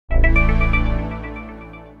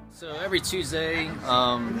So every Tuesday,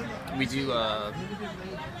 we do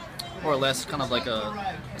more or less kind of like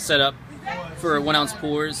a setup for 1 ounce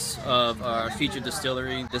pours of our featured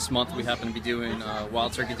distillery. This month we happen to be doing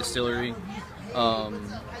Wild Turkey Distillery.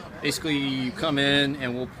 Basically, you come in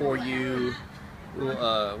and we'll pour you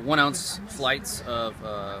 1 ounce flights of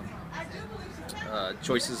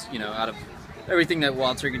choices, out of everything that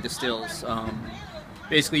Wild Turkey distills.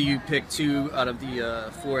 Basically, you pick 2 out of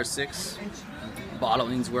the 4 or 6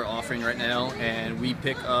 bottlings we're offering right now, and we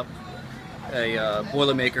pick up a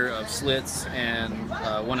Boilermaker of Slits and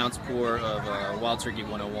 1 ounce pour of Wild Turkey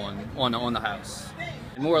 101 on the house.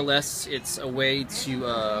 And more or less, it's a way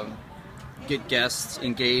to get guests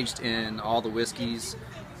engaged in all the whiskeys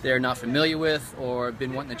they're not familiar with or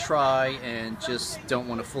been wanting to try and just don't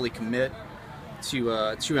want to fully commit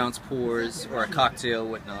to 2 ounce pours or a cocktail,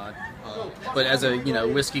 whatnot. But as a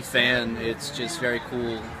whiskey fan, it's just very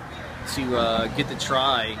cool to get to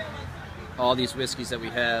try all these whiskeys that we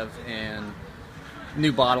have and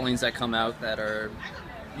new bottlings that come out that are,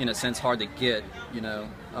 in a sense, hard to get,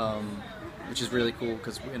 which is really cool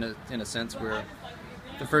because in a sense we're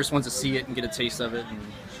the first ones to see it and get a taste of it, and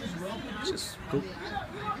it's just cool.